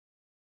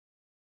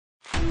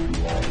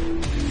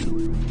I'm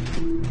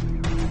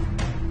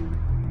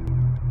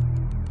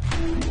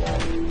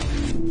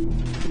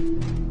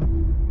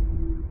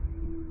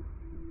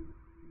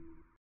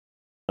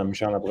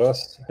Jean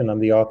Labrosse, and I'm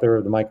the author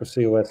of the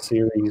MicroCOS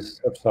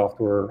series of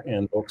software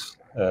and books.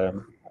 I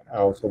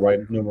also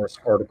write numerous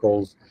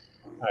articles.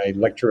 I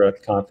lecture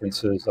at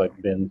conferences.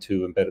 I've been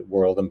to Embedded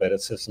World,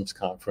 Embedded Systems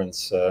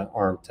Conference,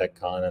 ARM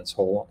TechCon, and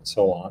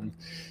so on.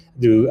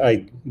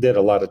 I did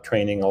a lot of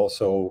training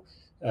also,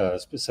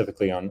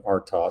 specifically on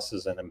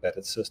RTOSs and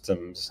embedded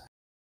systems.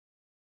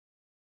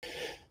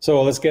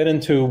 So let's get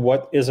into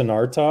what is an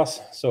RTOS.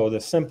 So the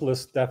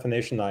simplest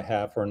definition I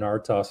have for an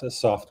RTOS is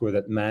software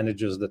that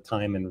manages the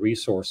time and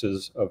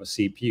resources of a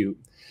CPU.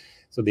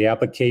 So the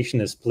application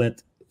is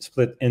split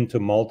into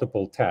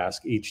multiple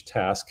tasks. Each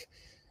task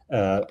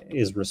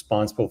is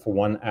responsible for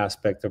one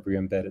aspect of your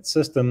embedded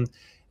system,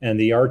 and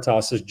the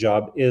RTOS's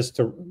job is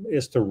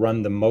to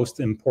run the most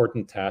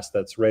important task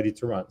that's ready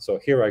to run. So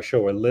here I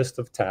show a list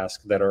of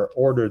tasks that are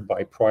ordered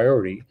by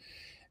priority,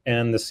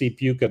 and the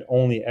CPU could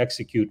only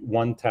execute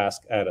one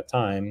task at a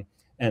time,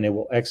 and it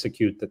will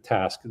execute the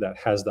task that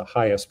has the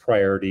highest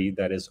priority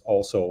that is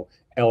also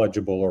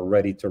eligible or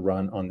ready to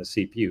run on the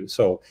CPU.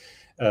 So,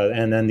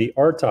 and then the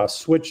RTOS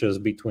switches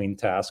between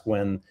tasks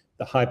when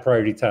the high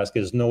priority task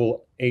is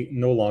no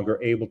longer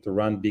able to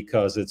run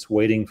because it's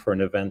waiting for an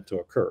event to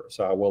occur.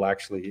 So I will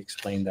actually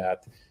explain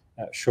that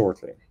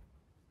shortly.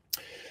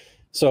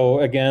 So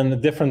again, the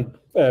different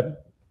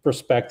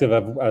perspective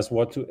as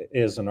what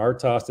is an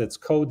RTOS. It's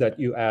code that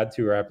you add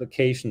to your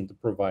application to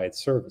provide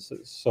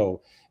services.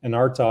 So an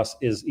RTOS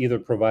is either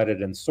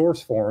provided in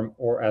source form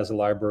or as a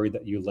library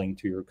that you link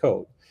to your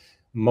code.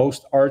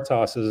 Most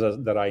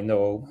RTOSs that I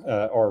know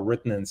are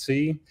written in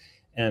C,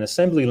 and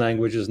assembly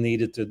language is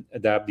needed to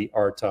adapt the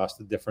RTOS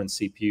to different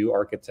CPU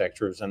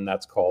architectures, and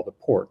that's called a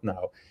port.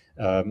 Now,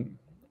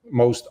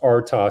 most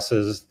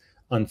RTOSs,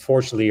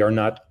 unfortunately,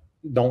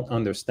 don't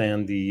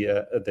understand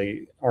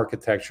the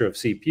architecture of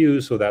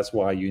CPU, so that's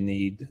why you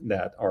need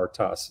that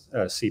RTOS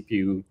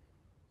CPU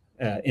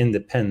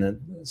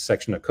independent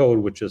section of code,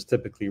 which is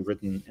typically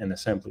written in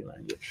assembly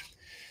language.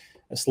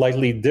 A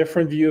slightly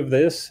different view of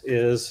this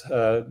is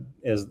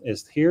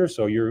here.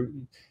 So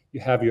you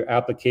have your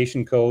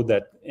application code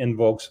that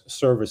invokes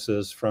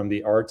services from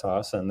the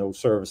RTOS, and those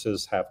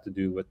services have to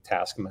do with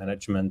task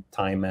management,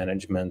 time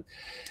management,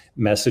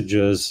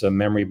 messages,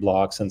 memory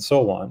blocks, and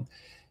so on.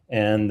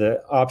 And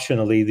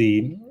optionally,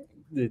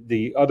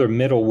 the other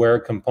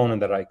middleware component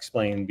that I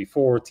explained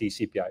before,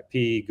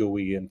 TCP/IP,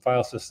 GUI, and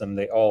file system,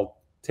 they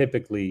all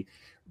typically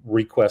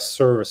request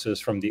services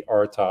from the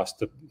RTOS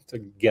to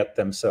get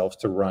themselves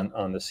to run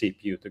on the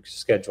CPU, to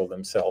schedule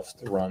themselves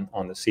to run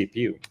on the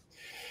CPU.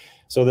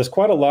 So there's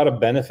quite a lot of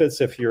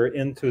benefits if you're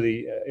new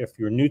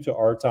to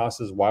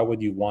RTOSs. Why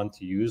would you want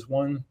to use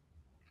one?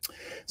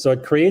 So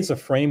it creates a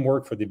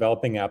framework for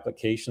developing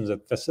applications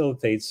that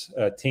facilitates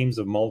teams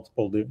of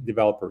multiple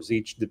developers.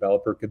 Each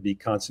developer could be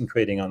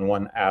concentrating on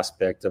one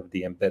aspect of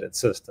the embedded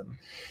system.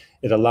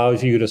 It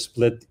allows you to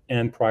split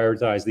and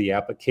prioritize the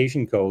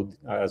application code.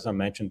 As I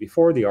mentioned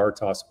before, the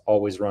RTOS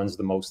always runs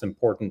the most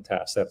important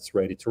task that's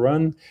ready to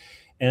run.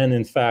 And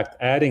in fact,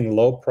 adding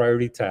low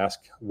priority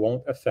tasks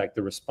won't affect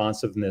the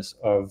responsiveness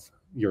of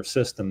your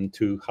system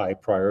to high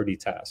priority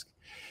tasks.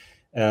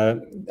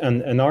 And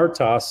an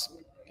RTOS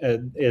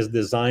is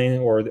designed,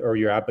 or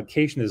your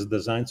application is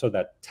designed so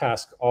that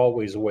tasks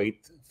always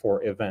wait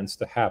for events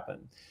to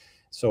happen.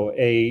 So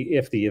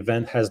if the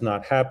event has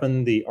not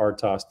happened, the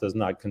RTOS does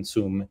not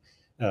consume,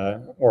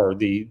 or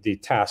the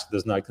task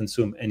does not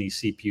consume any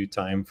CPU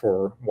time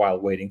while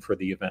waiting for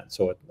the event.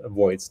 So it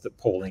avoids the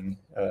polling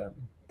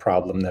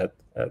problem that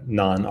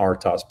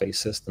non-RTOS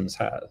based systems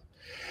have.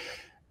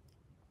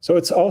 So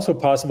it's also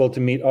possible to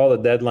meet all the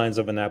deadlines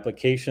of an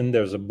application.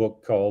 There's a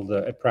book called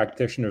A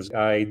Practitioner's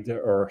Guide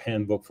or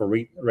Handbook for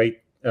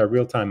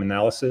Real-Time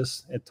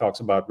Analysis. It talks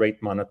about rate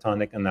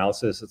monotonic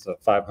analysis. It's a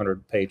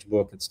 500-page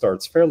book. It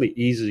starts fairly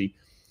easy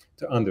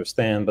to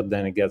understand, but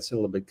then it gets a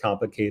little bit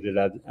complicated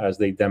as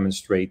they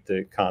demonstrate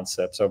the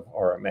concepts of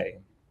RMA.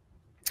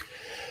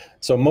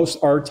 So most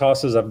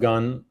RTOSs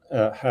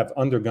have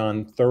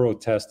undergone thorough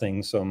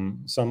testing.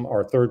 Some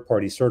are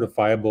third-party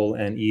certifiable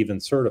and even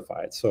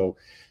certified. So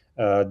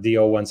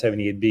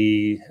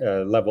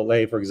DO178B level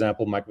A, for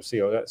example,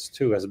 MicroCOS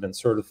 2 has been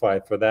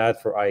certified for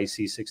that, for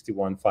IEC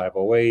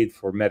 61508,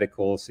 for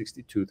medical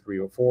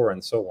 62304,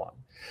 and so on.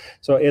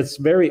 So it's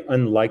very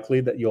unlikely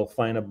that you'll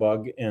find a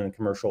bug in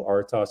commercial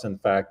RTOS. In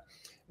fact,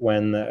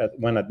 when at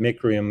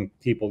Micrium,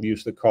 people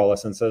used to call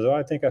us and says, "Oh,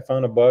 I think I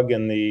found a bug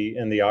in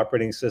the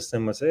operating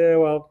system." I say,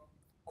 "Well,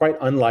 quite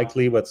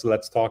unlikely, but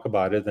let's talk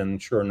about it."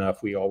 And sure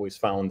enough, we always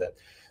found that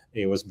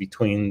it was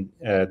between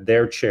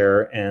their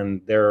chair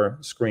and their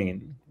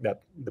screen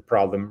that the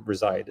problem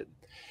resided.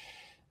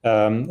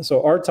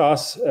 So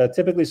RTOS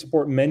typically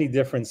support many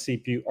different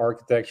CPU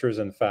architectures.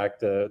 In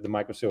fact, the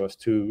MicroCOS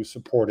 2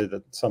 supported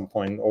at some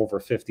point over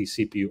 50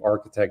 CPU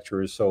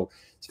architectures. So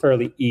it's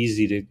fairly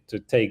easy to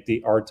take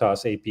the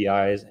RTOS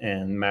APIs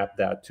and map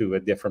that to a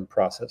different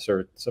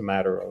processor. It's a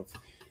matter of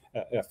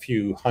a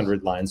few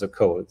hundred lines of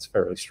code. It's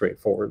fairly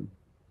straightforward.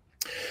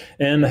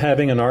 And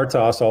having an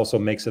RTOS also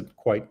makes it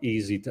quite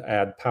easy to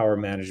add power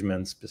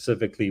management,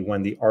 specifically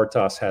when the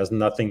RTOS has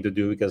nothing to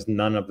do because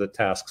none of the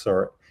tasks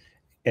are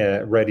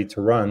ready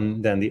to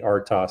run. Then the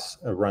RTOS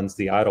runs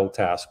the idle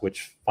task,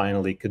 which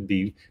finally could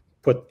be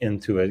put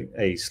into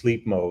a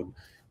sleep mode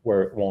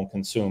where it won't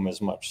consume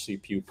as much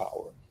CPU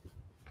power.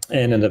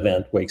 And an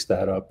event wakes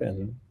that up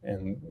and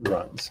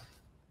runs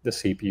the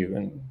CPU,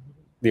 and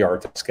the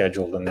RTOS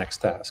schedule the next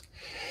task.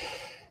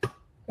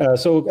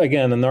 So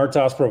again, an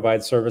RTOS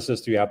provides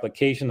services to the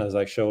application, as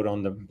I showed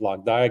on the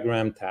block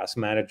diagram: task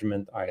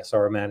management,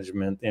 ISR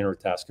management,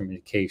 inter-task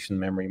communication,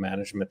 memory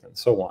management, and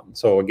so on.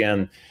 So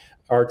again,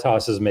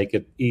 RTOSs make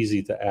it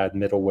easy to add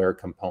middleware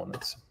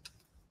components.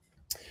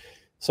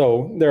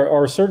 So there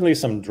are certainly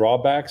some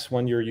drawbacks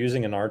when you're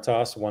using an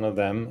RTOS. One of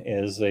them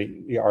is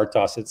the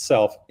RTOS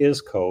itself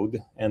is code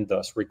and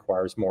thus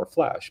requires more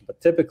flash.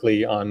 But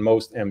typically on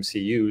most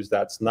MCUs,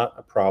 that's not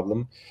a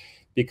problem,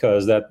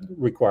 because that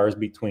requires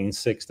between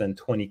 6 and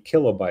 20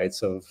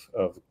 kilobytes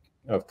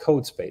of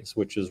code space,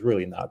 which is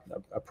really not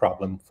a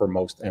problem for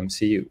most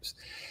MCUs.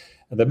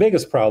 The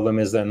biggest problem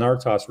is that an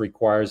RTOS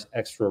requires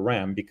extra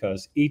RAM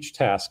because each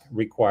task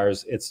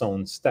requires its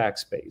own stack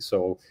space.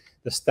 So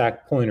the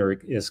stack pointer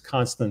is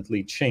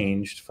constantly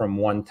changed from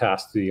one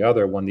task to the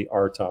other when the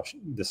RTOS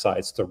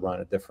decides to run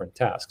a different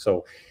task.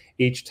 So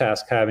each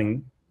task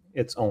having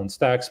its own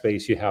stack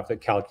space, you have to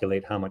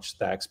calculate how much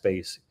stack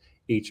space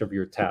each of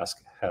your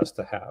tasks has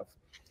to have.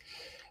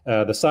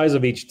 The size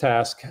of each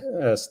task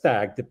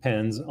stack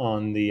depends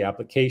on the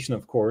application,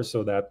 of course,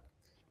 so that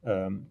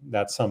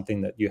that's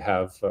something that you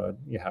have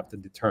to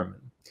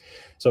determine.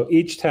 So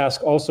each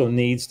task also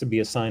needs to be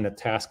assigned a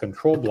task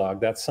control block.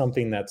 That's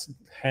something that's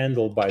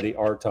handled by the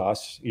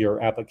RTOS.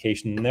 Your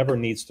application never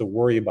needs to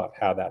worry about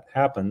how that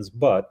happens,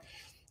 but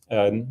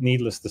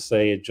needless to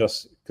say, it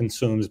just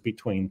consumes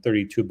between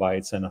 32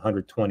 bytes and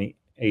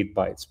 128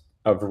 bytes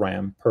of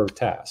RAM per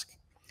task.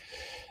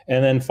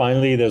 And then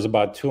finally, there's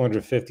about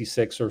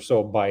 256 or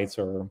so bytes,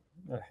 or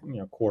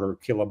quarter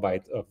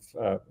kilobyte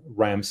of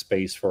RAM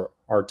space for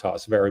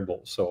RTOS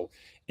variables. So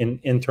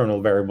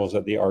internal variables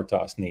that the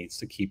RTOS needs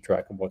to keep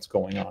track of what's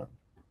going on.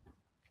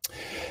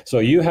 So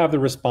you have the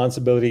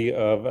responsibility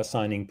of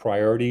assigning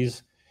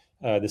priorities.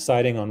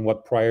 Deciding on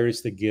what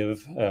priorities to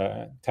give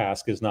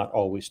task is not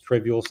always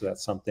trivial, so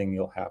that's something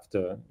you'll have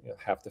to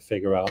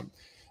figure out.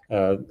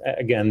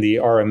 Again, the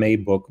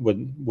RMA book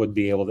would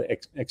be able to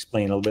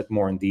explain a little bit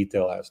more in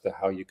detail as to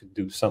how you could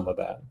do some of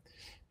that.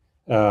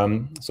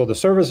 So the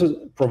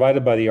services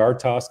provided by the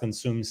RTOS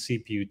consume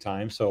CPU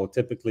time. So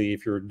typically,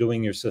 if you're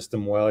doing your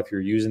system well, if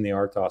you're using the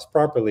RTOS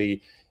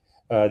properly,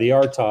 the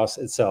RTOS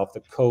itself,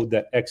 the code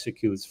that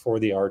executes for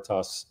the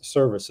RTOS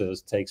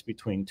services, takes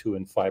between 2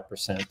 and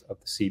 5% of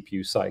the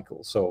CPU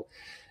cycle. So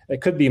it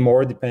could be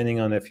more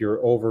depending on if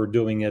you're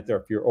overdoing it or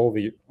if you're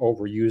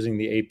overusing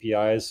the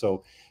APIs.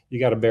 So you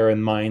got to bear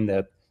in mind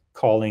that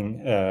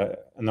calling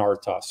an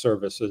RTOS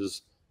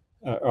services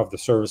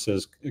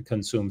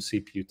consumes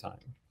CPU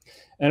time.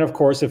 And of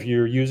course, if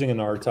you're using an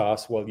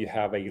RTOS, well, you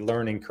have a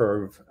learning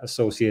curve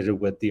associated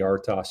with the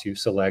RTOS you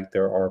select.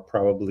 There are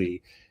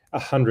probably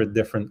 100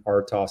 different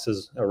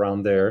RTOSs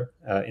around there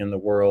in the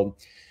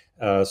world.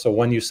 So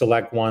when you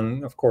select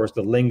one, of course,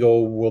 the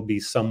lingo will be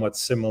somewhat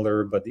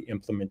similar, but the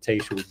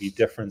implementation will be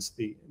different.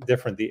 The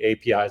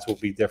APIs will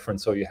be different,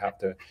 so you have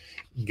to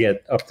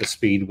get up to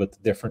speed with the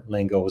different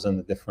lingos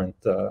and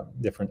the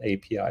different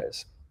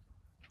APIs.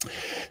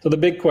 So the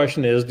big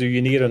question is, do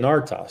you need an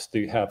RTOS?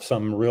 Do you have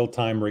some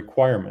real-time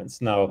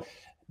requirements? Now,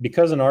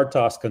 because an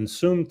RTOS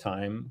consumes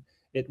time,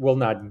 it will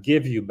not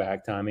give you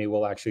back time. It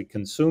will actually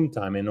consume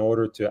time in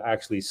order to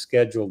actually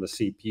schedule the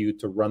CPU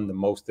to run the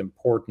most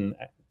important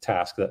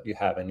task that you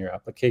have in your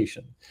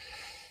application.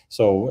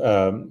 So,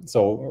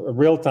 a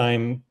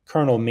real-time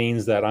kernel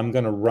means that I'm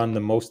going to run the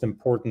most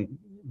important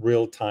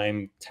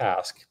real-time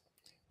task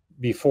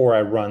before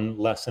I run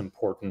less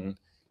important,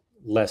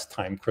 less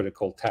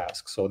time-critical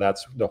tasks. So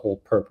that's the whole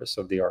purpose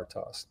of the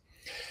RTOS.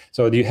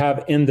 So do you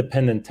have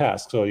independent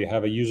tasks? So you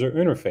have a user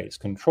interface,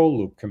 control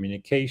loop,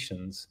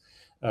 communications.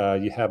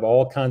 You have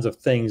all kinds of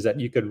things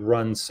that you could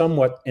run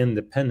somewhat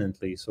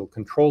independently. So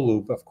control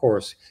loop, of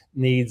course,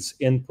 needs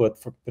input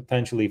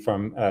potentially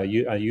from a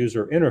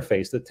user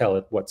interface to tell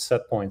it what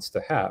set points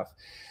to have.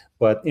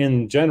 But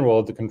in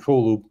general, the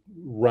control loop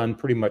run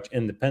pretty much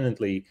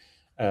independently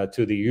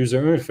to the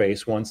user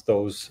interface once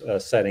those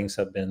settings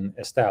have been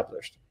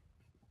established.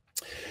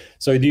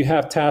 So do you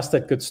have tasks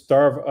that could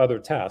starve other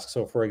tasks?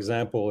 So for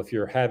example, if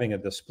you're having a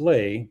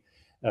display,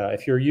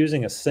 if you're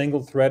using a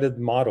single-threaded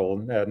model,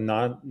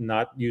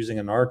 not using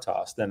an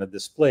RTOS, then a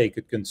display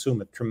could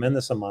consume a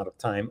tremendous amount of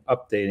time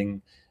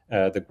updating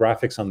the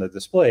graphics on the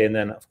display. And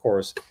then, of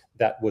course,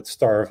 that would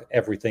starve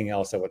everything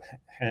else that would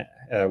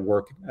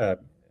work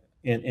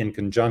in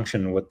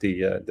conjunction with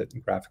the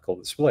graphical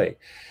display.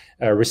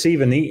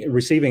 Receiving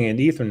an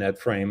Ethernet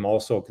frame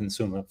also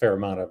consumes a fair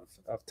amount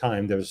of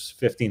time. There's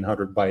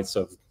 1,500 bytes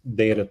of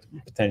data to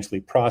potentially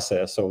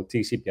process, so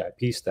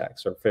TCP/IP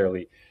stacks are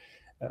fairly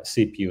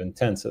CPU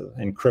intensive,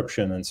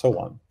 encryption, and so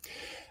on.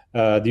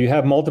 Do you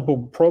have multiple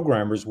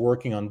programmers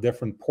working on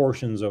different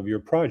portions of your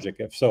project?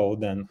 If so,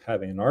 then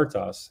having an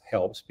RTOS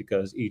helps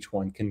because each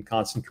one can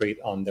concentrate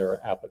on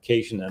their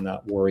application and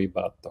not worry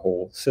about the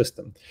whole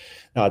system.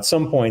 Now, at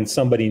some point,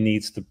 somebody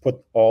needs to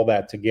put all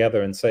that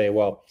together and say,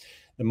 well,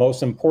 the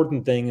most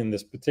important thing in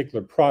this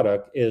particular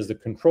product is the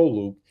control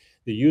loop.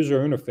 The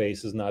user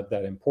interface is not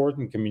that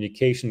important.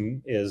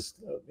 Communication is,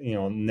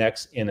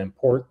 next in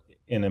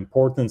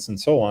importance and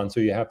so on. So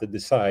you have to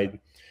decide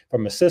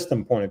from a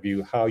system point of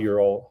view how your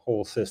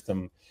whole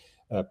system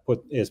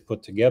is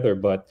put together.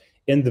 But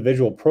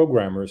individual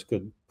programmers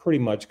could pretty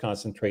much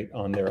concentrate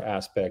on their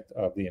aspect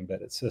of the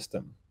embedded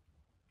system.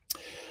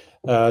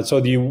 So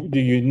do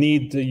you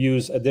need to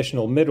use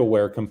additional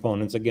middleware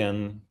components?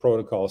 Again,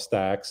 protocol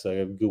stacks,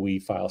 a GUI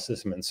file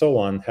system, and so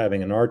on.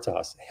 Having an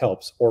RTOS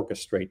helps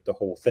orchestrate the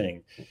whole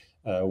thing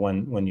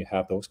when you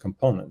have those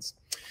components.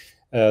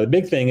 The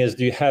big thing is,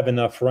 do you have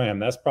enough RAM?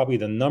 That's probably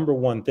the number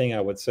one thing I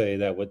would say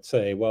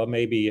well,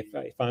 maybe if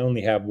I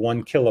only have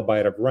 1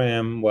 kilobyte of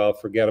RAM, well,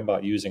 forget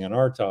about using an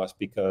RTOS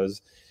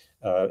because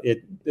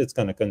it's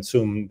going to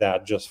consume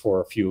that just for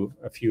a few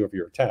of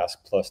your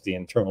tasks, plus the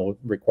internal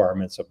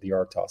requirements of the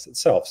RTOS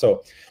itself.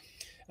 So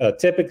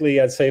typically,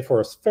 I'd say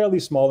for a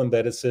fairly small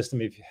embedded system,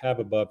 if you have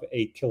above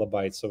 8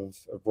 kilobytes of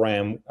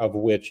RAM, of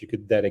which you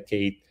could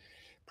dedicate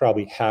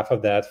probably half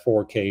of that,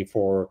 4K,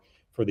 for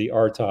the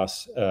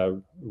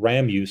RTOS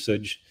RAM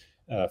usage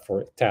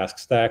for task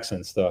stacks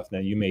and stuff, now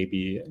you may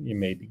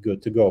be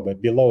good to go.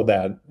 But below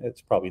that,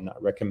 it's probably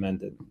not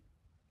recommended.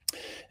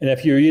 And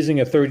if you're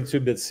using a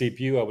 32-bit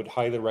CPU, I would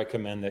highly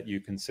recommend that you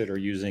consider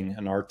using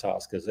an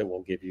RTOS because it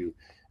will give you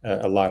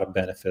a lot of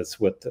benefits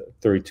with the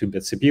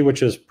 32-bit CPU,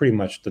 which is pretty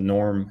much the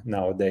norm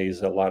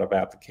nowadays. A lot of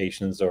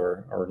applications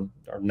are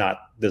not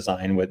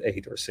designed with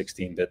 8 or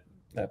 16-bit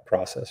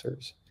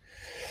processors.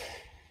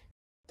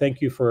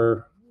 Thank you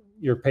for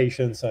your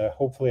patience.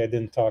 Hopefully I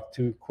didn't talk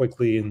too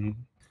quickly, and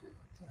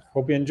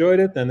hope you enjoyed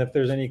it. And if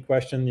there's any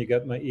question, you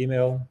got my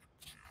email.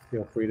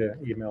 Feel free to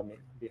email me.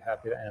 I'd be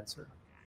happy to answer.